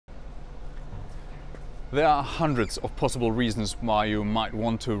There are hundreds of possible reasons why you might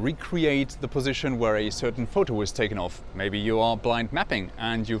want to recreate the position where a certain photo was taken off. Maybe you are blind mapping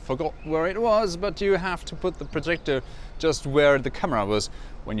and you forgot where it was, but you have to put the projector just where the camera was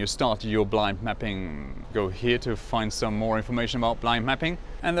when you started your blind mapping. Go here to find some more information about blind mapping.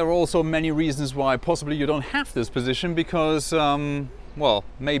 And there are also many reasons why possibly you don't have this position because, well,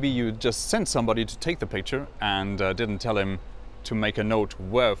 maybe you just sent somebody to take the picture and didn't tell him to make a note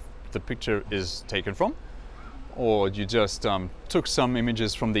where the picture is taken from, or you just took some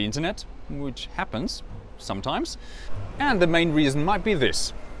images from the internet, which happens sometimes. And the main reason might be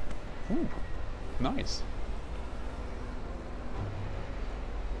this. Ooh, nice.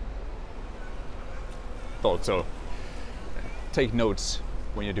 Thought so. Take notes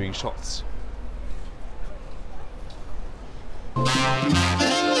when you're doing shots.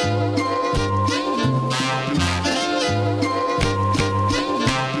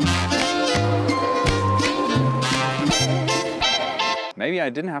 Maybe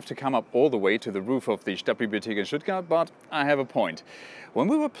I didn't have to come up all the way to the roof of the Stadtbibliothek in Stuttgart, but I have a point. When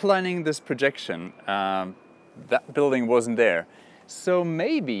we were planning this projection, that building wasn't there. So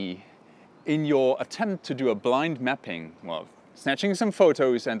maybe in your attempt to do a blind mapping, well, snatching some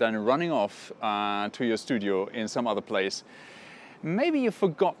photos and then running off to your studio in some other place, maybe you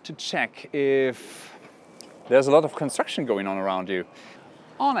forgot to check if there's a lot of construction going on around you.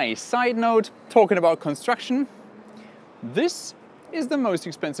 On a side note, talking about construction, this is the most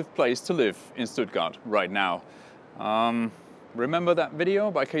expensive place to live in Stuttgart right now. Remember that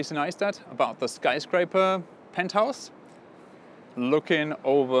video by Casey Neistat about the skyscraper penthouse looking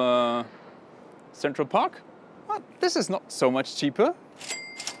over Central Park? Well, this is not so much cheaper,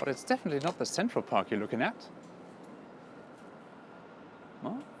 but it's definitely not the Central Park you're looking at.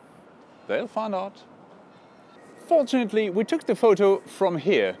 Well, they'll find out. Fortunately, we took the photo from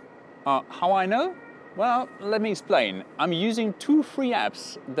here. How I know? Well, let me explain. I'm using two free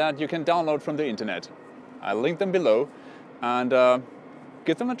apps that you can download from the internet. I'll link them below and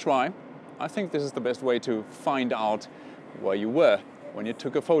give them a try. I think this is the best way to find out where you were when you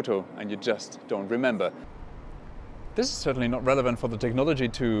took a photo and you just don't remember. This is certainly not relevant for the technology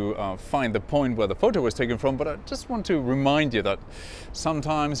to find the point where the photo was taken from, but I just want to remind you that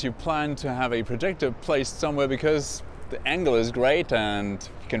sometimes you plan to have a projector placed somewhere because the angle is great and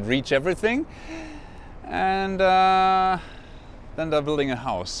you can reach everything. And then they're building a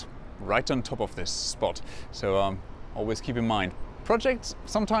house right on top of this spot. So always keep in mind, projects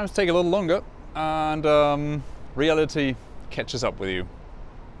sometimes take a little longer and reality catches up with you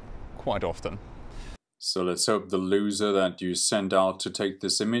quite often. So let's hope the loser that you sent out to take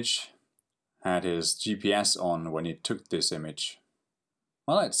this image had his GPS on when he took this image.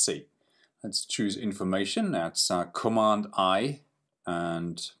 Well, let's see. Let's choose information. That's Command I,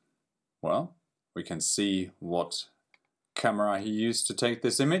 and well, we can see what camera he used to take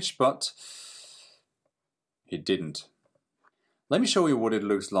this image, but he didn't. Let me show you what it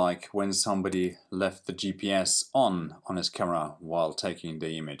looks like when somebody left the GPS on his camera while taking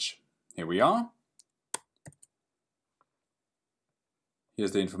the image. Here we are.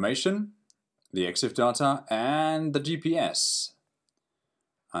 Here's the information, the Exif data and the GPS.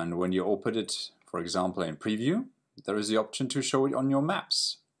 And when you open it, for example, in preview, there is the option to show it on your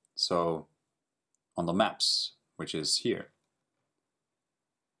maps. So on the maps, which is here.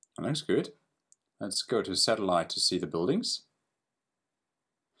 That looks good. Let's go to satellite to see the buildings.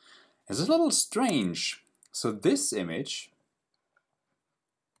 It's a little strange. So this image,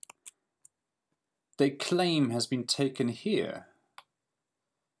 they claim has been taken here.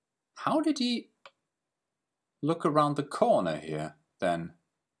 How did he look around the corner here then?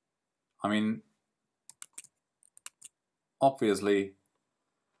 I mean, obviously,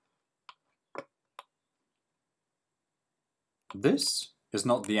 this is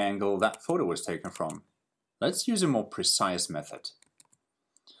not the angle that photo was taken from. Let's use a more precise method.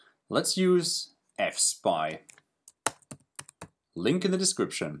 Let's use fSpy. Link in the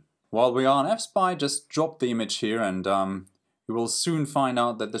description. While we are on fSpy, just drop the image here and you will soon find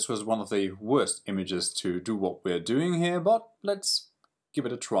out that this was one of the worst images to do what we're doing here, but let's give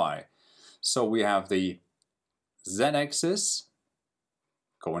it a try. So we have the Z-axis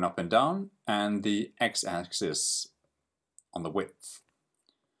going up and down and the X-axis on the width.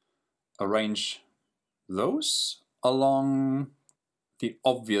 Arrange those along the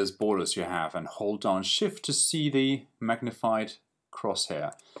obvious borders you have and hold down Shift to see the magnified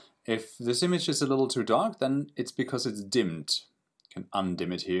crosshair. If this image is a little too dark, then it's because it's dimmed. You can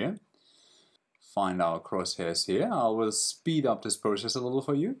undim it here. Find our crosshairs here. I will speed up this process a little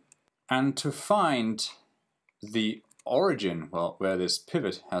for you. And to find the origin, well, where this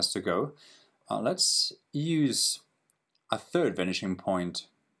pivot has to go, Let's use a third vanishing point.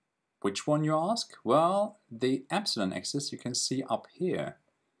 Which one, you ask? Well, the epsilon axis you can see up here,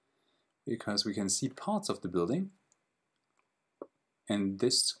 because we can see parts of the building. In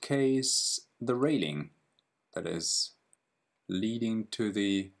this case, the railing that is leading to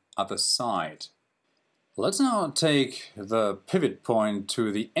the other side. Let's now take the pivot point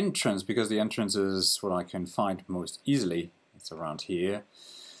to the entrance, because the entrance is what I can find most easily. It's around here.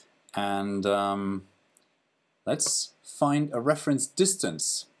 And let's find a reference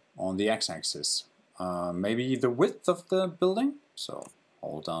distance on the x-axis. Maybe the width of the building. So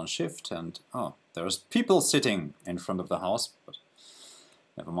hold down Shift and oh, there's people sitting in front of the house, but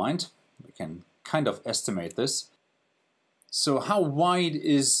never mind. We can kind of estimate this. So how wide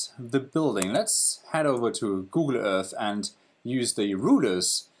is the building? Let's head over to Google Earth and use the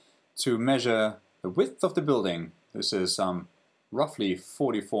rulers to measure the width of the building. This is roughly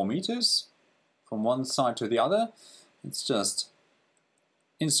 44 meters from one side to the other. Let's just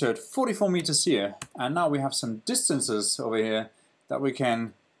insert 44 meters here, and now we have some distances over here that we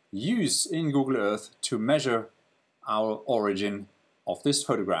can use in Google Earth to measure our origin of this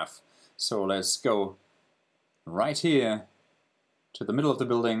photograph. So let's go right here to the middle of the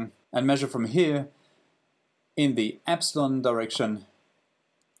building and measure from here in the epsilon direction,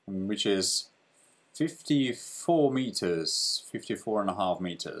 which is 54 meters, 54.5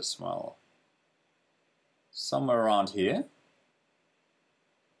 meters, well, somewhere around here.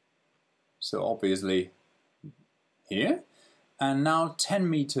 So obviously here, and now 10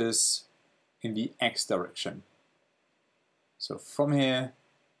 meters in the x direction. So from here,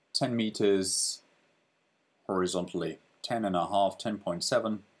 10 meters horizontally, 10.5,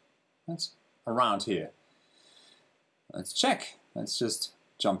 10.7, that's around here. Let's check. Let's just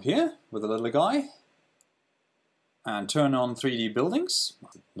jump here with a little guy and turn on 3D buildings.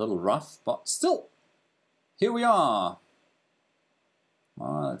 A little rough, but still, here we are.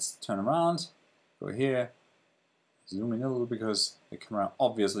 Let's turn around, go here, zoom in a little because the camera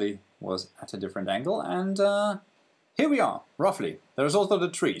obviously was at a different angle, and here we are, roughly. There's also the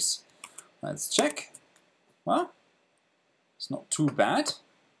trees. Let's check. Well, it's not too bad.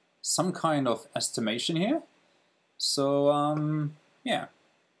 Some kind of estimation here. So, yeah,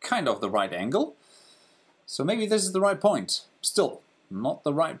 kind of the right angle. So maybe this is the right point. Still, not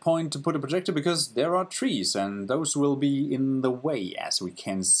the right point to put a projector because there are trees and those will be in the way, as we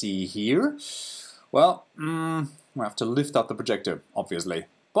can see here. Well, we have to lift up the projector, obviously.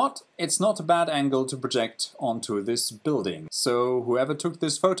 But it's not a bad angle to project onto this building. So whoever took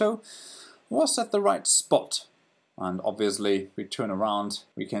this photo was at the right spot. And obviously, we turn around,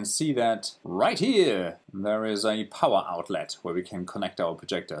 we can see that right here there is a power outlet where we can connect our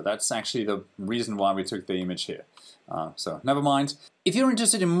projector. That's actually the reason why we took the image here. So never mind. If you're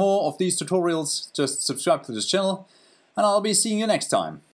interested in more of these tutorials, just subscribe to this channel and I'll be seeing you next time.